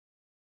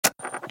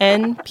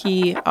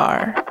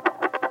NPR.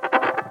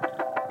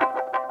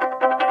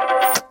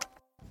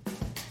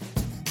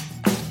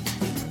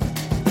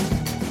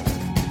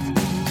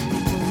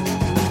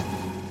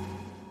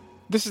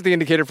 This is The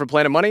Indicator from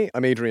Planet Money.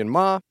 I'm Adrian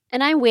Ma.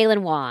 And I'm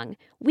Wailin Wong.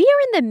 We are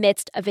in the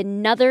midst of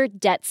another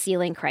debt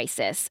ceiling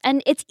crisis,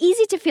 and it's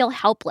easy to feel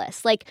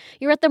helpless, like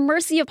you're at the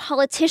mercy of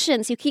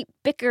politicians who keep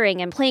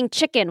bickering and playing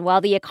chicken while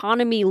the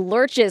economy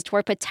lurches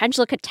toward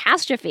potential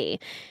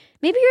catastrophe.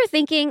 Maybe you're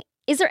thinking,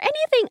 is there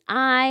anything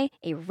I,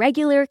 a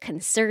regular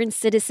concerned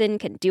citizen,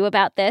 can do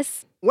about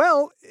this?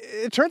 Well,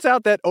 it turns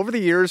out that over the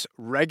years,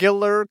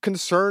 regular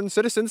concerned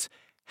citizens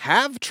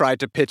have tried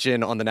to pitch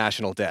in on the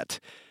national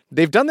debt.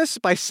 They've done this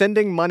by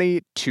sending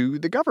money to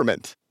the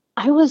government.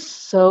 I was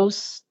so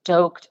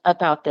stoked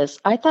about this.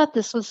 I thought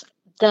this was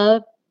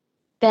the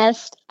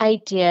best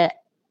idea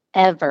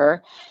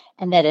ever,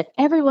 and that if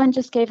everyone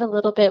just gave a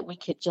little bit, we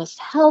could just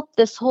help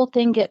this whole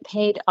thing get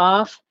paid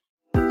off.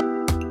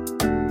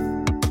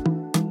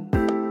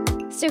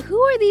 So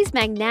who are these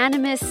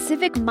magnanimous,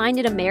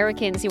 civic-minded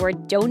Americans who are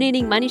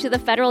donating money to the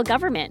federal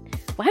government?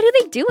 Why do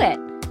they do it?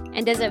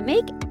 And does it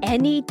make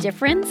any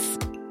difference?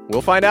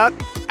 We'll find out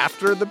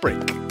after the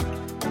break.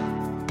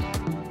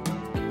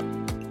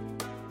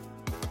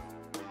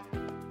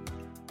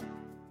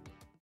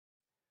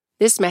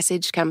 This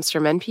message comes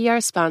from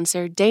NPR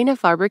sponsor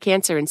Dana-Farber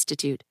Cancer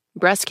Institute.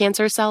 Breast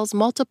cancer cells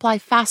multiply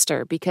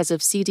faster because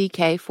of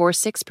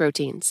CDK4/6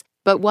 proteins.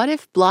 But what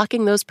if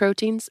blocking those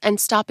proteins and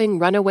stopping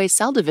runaway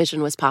cell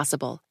division was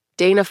possible?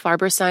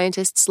 Dana-Farber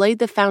scientists laid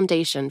the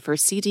foundation for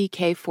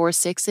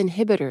CDK4/6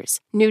 inhibitors,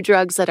 new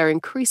drugs that are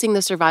increasing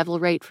the survival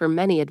rate for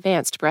many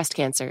advanced breast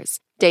cancers.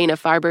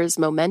 Dana-Farber's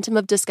momentum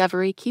of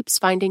discovery keeps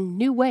finding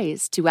new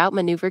ways to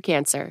outmaneuver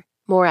cancer.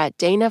 More at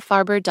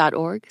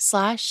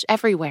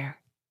danafarber.org/everywhere.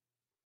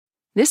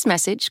 This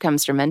message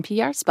comes from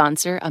NPR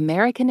sponsor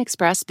American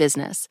Express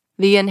Business.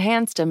 The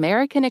enhanced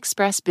American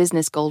Express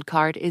Business Gold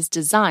Card is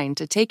designed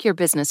to take your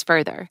business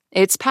further.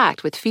 It's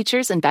packed with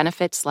features and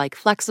benefits like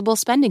flexible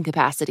spending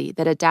capacity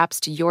that adapts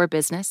to your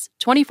business,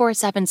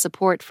 24/7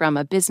 support from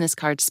a business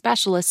card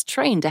specialist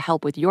trained to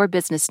help with your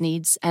business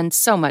needs, and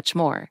so much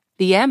more.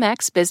 The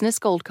Amex Business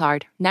Gold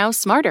Card, now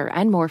smarter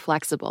and more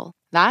flexible.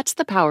 That's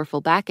the powerful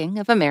backing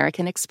of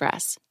American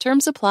Express.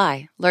 Terms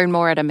apply. Learn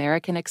more at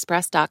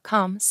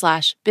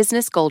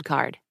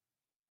americanexpress.com/businessgoldcard.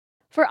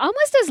 For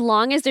almost as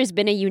long as there's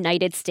been a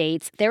United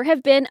States, there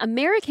have been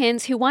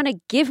Americans who want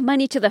to give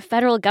money to the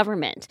federal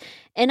government.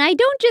 And I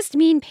don't just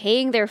mean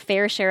paying their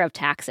fair share of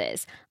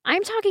taxes.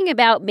 I'm talking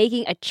about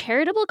making a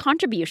charitable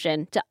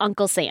contribution to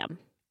Uncle Sam.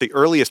 The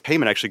earliest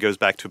payment actually goes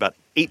back to about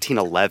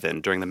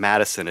 1811 during the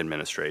Madison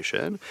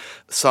administration.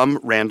 Some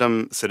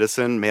random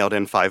citizen mailed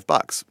in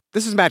 $5.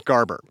 This is Matt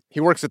Garber. He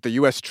works at the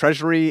U.S.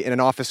 Treasury in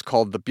an office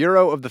called the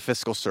Bureau of the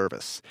Fiscal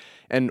Service.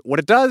 And what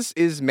it does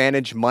is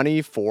manage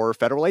money for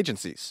federal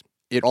agencies.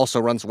 It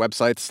also runs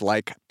websites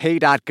like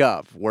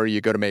pay.gov, where you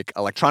go to make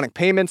electronic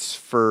payments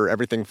for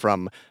everything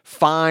from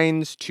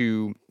fines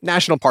to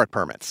national park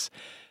permits.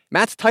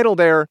 Matt's title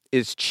there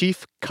is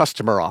Chief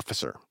Customer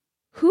Officer.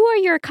 Who are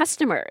your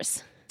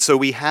customers? So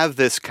we have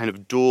this kind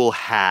of dual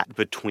hat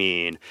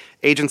between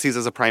agencies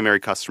as a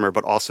primary customer,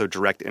 but also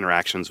direct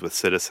interactions with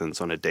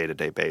citizens on a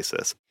day-to-day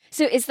basis.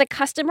 So is the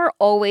customer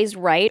always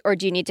right, or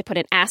do you need to put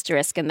an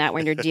asterisk in that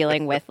when you're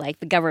dealing with,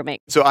 like, the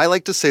government? So I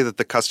like to say that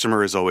the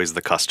customer is always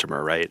the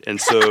customer, right? And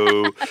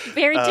so...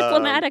 Very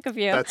diplomatic of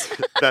you.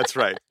 That's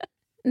right.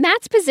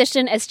 Matt's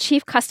position as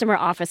Chief Customer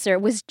Officer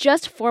was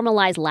just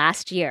formalized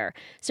last year,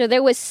 so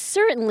there was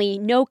certainly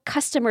no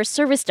customer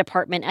service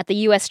department at the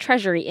U.S.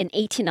 Treasury in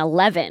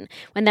 1811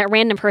 when that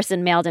random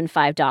person mailed in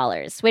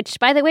 $5, which,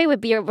 by the way,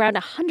 would be around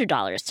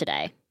 $100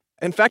 today.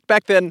 In fact,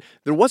 back then,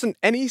 there wasn't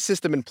any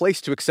system in place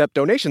to accept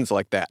donations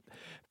like that.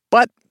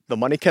 But the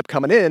money kept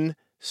coming in,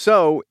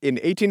 so in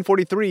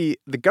 1843,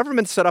 the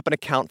government set up an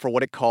account for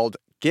what it called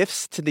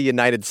Gifts to the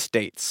United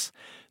States.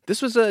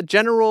 This was a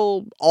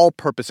general,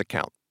 all-purpose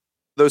account.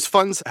 Those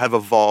funds have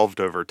evolved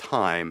over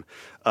time.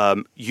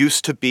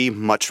 Used to be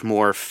much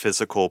more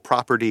physical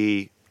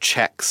property,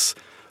 checks,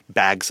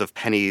 bags of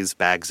pennies,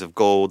 bags of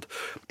gold.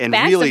 And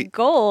bags really, of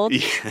gold?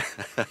 Yeah,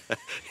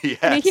 yes.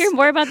 Can you hear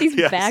more about these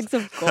bags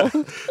of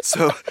gold?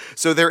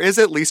 So there is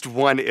at least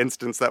one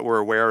instance that we're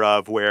aware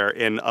of where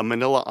in a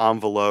manila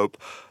envelope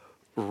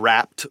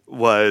wrapped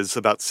was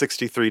about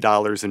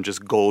 $63 in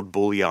just gold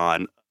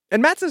bullion.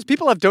 And Matt says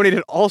people have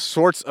donated all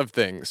sorts of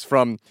things,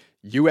 from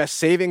U.S.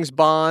 savings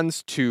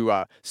bonds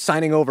to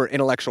signing over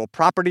intellectual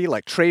property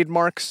like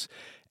trademarks.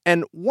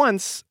 And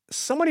once,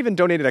 someone even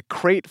donated a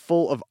crate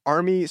full of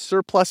Army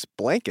surplus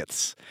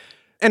blankets.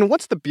 And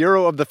once the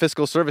Bureau of the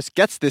Fiscal Service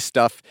gets this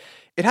stuff,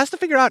 it has to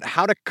figure out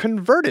how to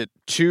convert it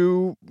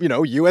to,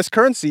 U.S.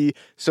 currency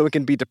so it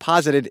can be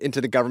deposited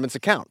into the government's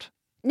account.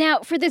 Now,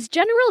 for this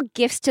general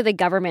gifts to the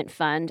government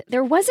fund,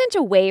 there wasn't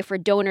a way for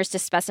donors to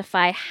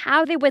specify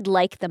how they would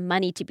like the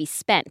money to be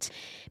spent.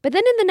 But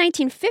then in the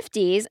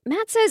 1950s,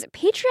 Matt says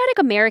patriotic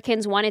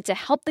Americans wanted to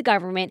help the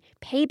government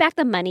pay back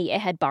the money it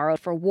had borrowed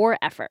for war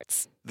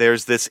efforts.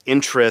 There's this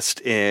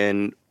interest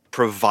in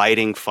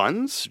providing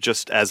funds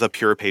just as a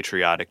pure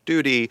patriotic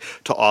duty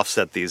to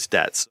offset these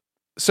debts.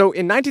 So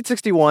in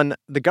 1961,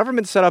 the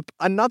government set up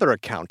another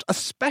account, a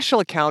special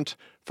account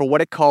for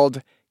what it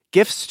called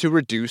gifts to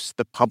reduce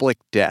the public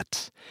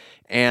debt.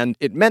 And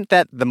it meant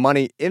that the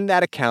money in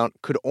that account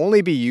could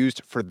only be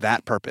used for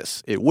that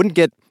purpose. It wouldn't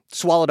get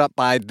swallowed up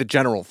by the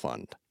general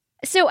fund.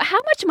 So how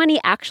much money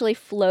actually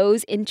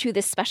flows into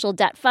this special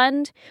debt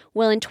fund?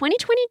 Well, in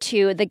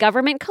 2022, the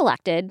government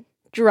collected,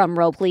 drum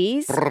roll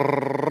please,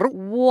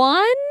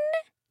 $1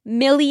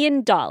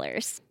 million.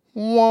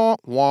 Wah,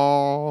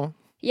 wah.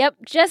 Yep,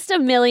 just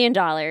 $1 million.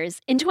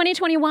 In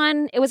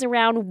 2021, it was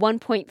around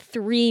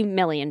 $1.3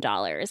 million.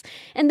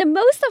 And the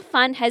most the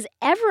fund has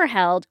ever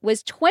held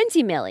was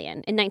 $20 million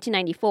in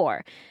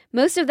 1994.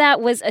 Most of that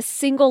was a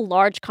single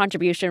large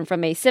contribution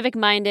from a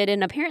civic-minded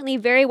and apparently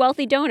very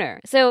wealthy donor.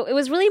 So it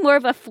was really more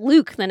of a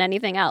fluke than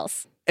anything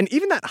else. And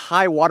even that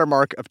high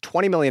watermark of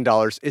 $20 million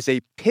is a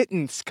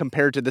pittance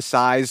compared to the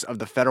size of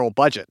the federal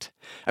budget.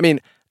 I mean,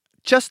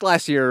 just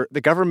last year,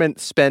 the government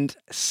spent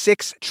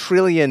 $6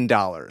 trillion.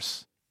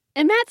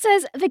 And Matt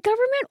says the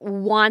government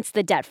wants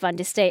the debt fund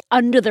to stay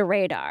under the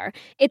radar.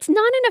 It's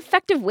not an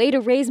effective way to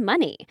raise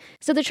money.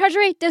 So the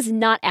Treasury does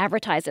not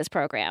advertise this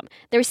program.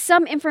 There's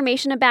some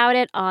information about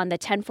it on the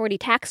 1040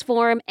 tax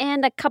form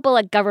and a couple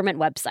of government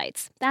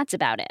websites. That's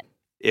about it.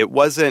 It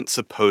wasn't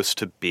supposed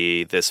to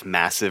be this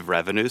massive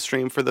revenue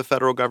stream for the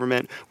federal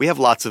government. We have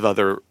lots of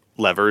other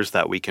levers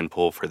that we can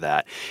pull for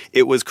that.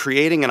 It was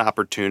creating an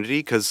opportunity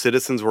because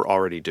citizens were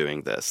already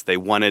doing this. They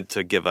wanted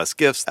to give us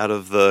gifts out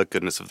of the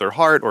goodness of their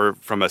heart or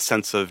from a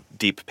sense of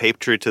deep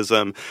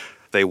patriotism.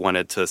 They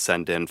wanted to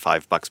send in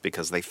 $5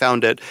 because they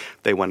found it.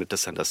 They wanted to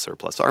send us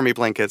surplus army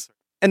blankets.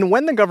 And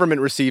when the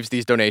government receives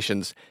these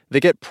donations,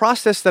 they get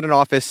processed at an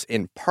office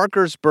in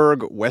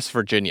Parkersburg, West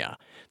Virginia.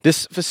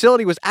 This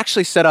facility was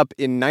actually set up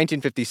in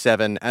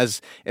 1957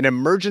 as an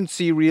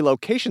emergency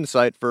relocation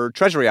site for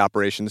Treasury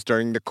operations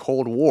during the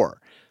Cold War.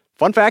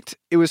 Fun fact,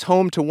 it was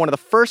home to one of the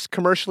first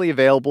commercially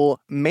available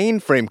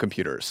mainframe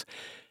computers,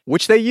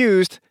 which they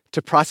used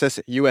to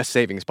process U.S.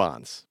 savings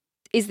bonds.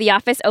 Is the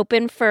office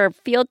open for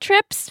field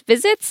trips,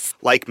 visits?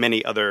 Like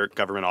many other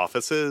government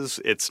offices,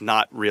 it's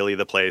not really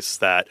the place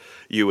that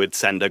you would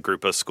send a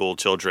group of school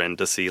children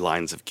to see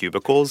lines of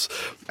cubicles.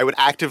 I would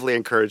actively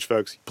encourage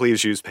folks,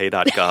 please use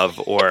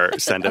pay.gov or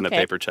send in a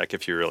paper check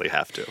if you really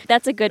have to.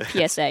 That's a good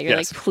PSA. You're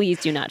Yes. like, please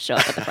do not show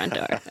up at the front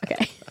door.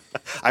 Okay.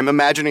 I'm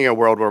imagining a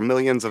world where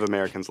millions of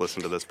Americans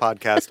listen to this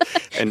podcast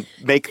and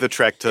make the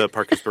trek to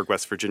Parkersburg,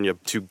 West Virginia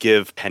to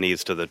give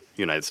pennies to the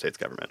United States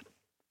government.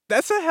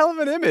 That's a hell of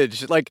an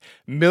image. Like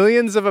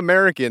millions of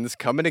Americans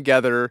coming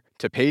together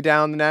to pay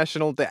down the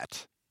national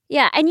debt.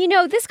 Yeah, and you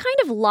know, this kind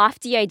of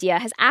lofty idea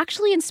has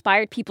actually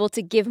inspired people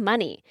to give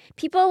money.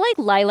 People like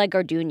Lila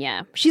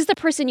Gardunya. She's the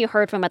person you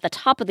heard from at the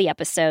top of the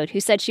episode who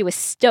said she was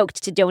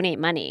stoked to donate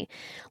money.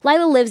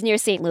 Lila lives near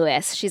St.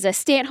 Louis. She's a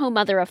stay-at-home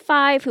mother of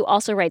 5 who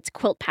also writes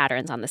quilt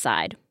patterns on the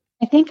side.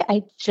 I think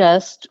I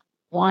just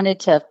wanted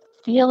to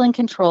feel in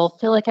control,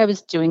 feel like I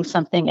was doing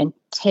something and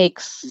take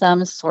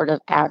some sort of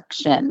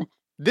action.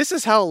 This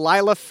is how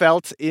Lila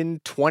felt in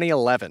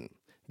 2011.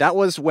 That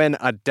was when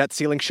a debt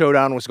ceiling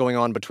showdown was going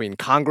on between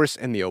Congress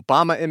and the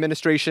Obama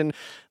administration.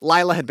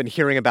 Lila had been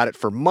hearing about it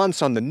for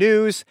months on the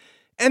news,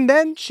 and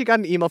then she got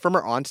an email from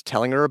her aunt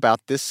telling her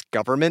about this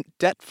government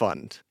debt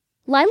fund.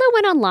 Lila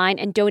went online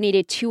and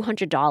donated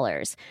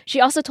 $200.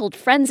 She also told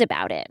friends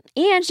about it,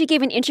 and she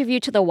gave an interview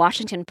to the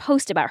Washington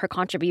Post about her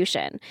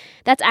contribution.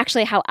 That's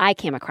actually how I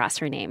came across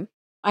her name.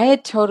 I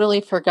had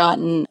totally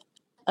forgotten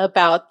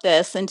about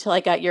this until I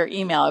got your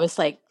email. I was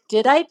like,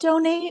 did I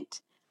donate?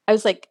 I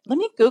was like, let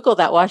me Google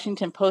that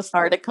Washington Post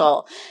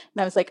article.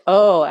 And I was like,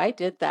 oh, I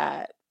did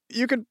that.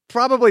 You could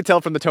probably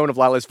tell from the tone of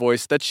Lila's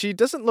voice that she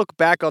doesn't look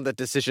back on the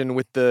decision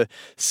with the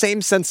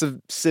same sense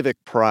of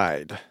civic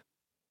pride.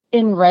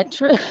 In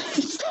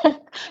retrospect,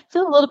 I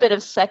feel a little bit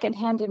of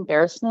secondhand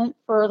embarrassment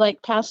for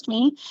past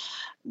me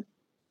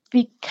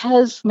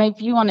because my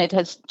view on it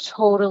has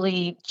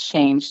totally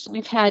changed.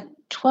 We've had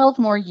 12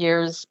 more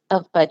years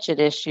of budget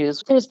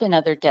issues. There's been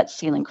other debt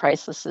ceiling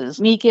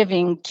crises. Me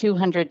giving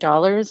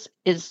 $200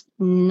 is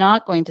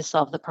not going to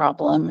solve the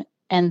problem.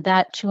 And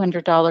that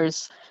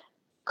 $200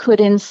 could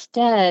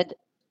instead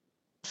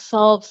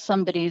solve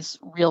somebody's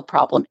real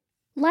problem.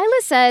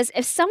 Lila says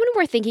if someone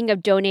were thinking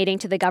of donating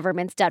to the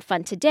government's debt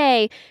fund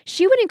today,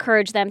 she would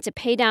encourage them to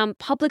pay down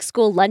public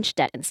school lunch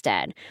debt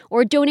instead,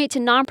 or donate to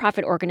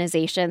nonprofit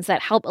organizations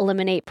that help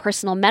eliminate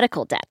personal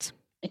medical debt.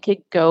 It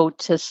could go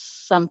to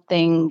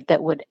something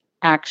that would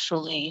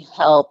actually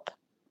help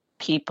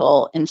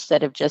people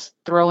instead of just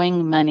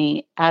throwing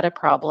money at a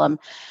problem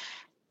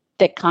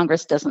that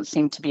Congress doesn't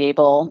seem to be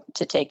able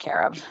to take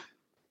care of.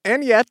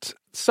 And yet,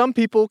 some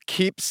people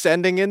keep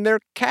sending in their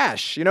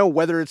cash,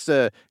 whether it's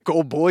a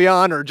gold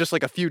bullion or just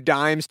a few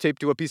dimes taped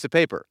to a piece of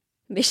paper.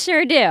 They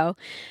sure do.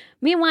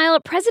 Meanwhile,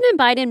 President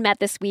Biden met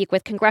this week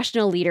with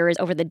congressional leaders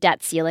over the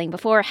debt ceiling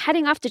before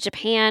heading off to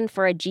Japan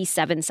for a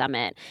G7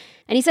 summit.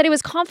 And he said he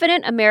was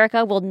confident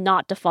America will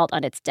not default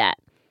on its debt.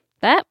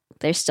 But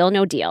there's still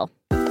no deal.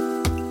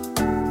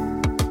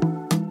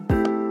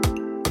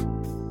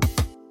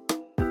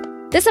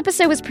 This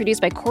episode was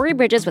produced by Corey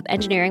Bridges with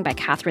engineering by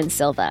Catherine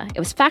Silva. It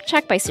was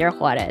fact-checked by Sarah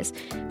Juarez.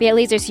 Bea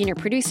Laser senior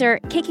producer,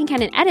 Kate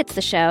Kincannon edits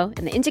the show,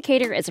 and The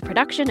Indicator is a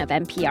production of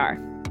NPR.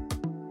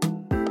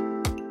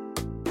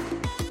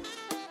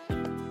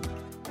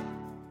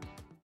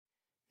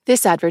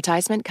 This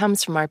advertisement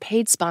comes from our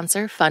paid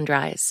sponsor,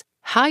 Fundrise.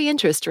 High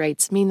interest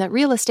rates mean that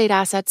real estate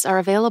assets are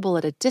available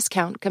at a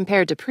discount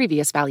compared to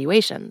previous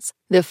valuations.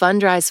 The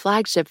Fundrise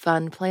flagship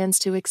fund plans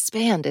to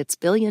expand its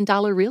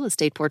billion-dollar real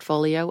estate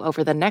portfolio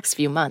over the next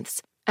few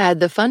months. Add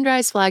the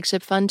Fundrise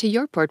flagship fund to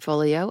your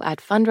portfolio at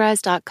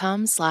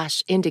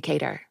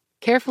fundrise.com/indicator.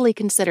 Carefully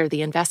consider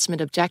the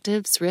investment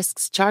objectives,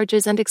 risks,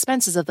 charges, and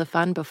expenses of the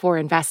fund before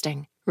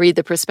investing. Read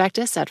the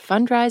prospectus at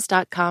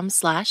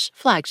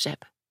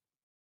fundrise.com/flagship.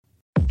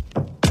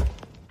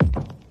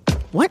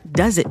 What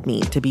does it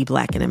mean to be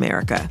Black in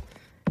America?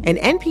 In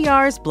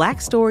NPR's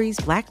Black Stories,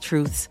 Black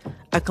Truths,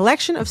 a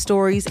collection of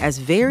stories as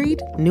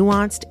varied,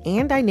 nuanced,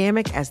 and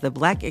dynamic as the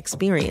Black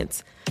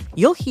experience,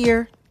 you'll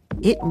hear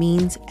it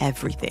means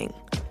everything.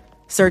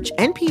 Search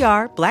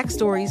NPR Black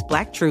Stories,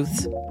 Black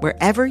Truths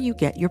wherever you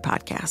get your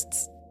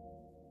podcasts.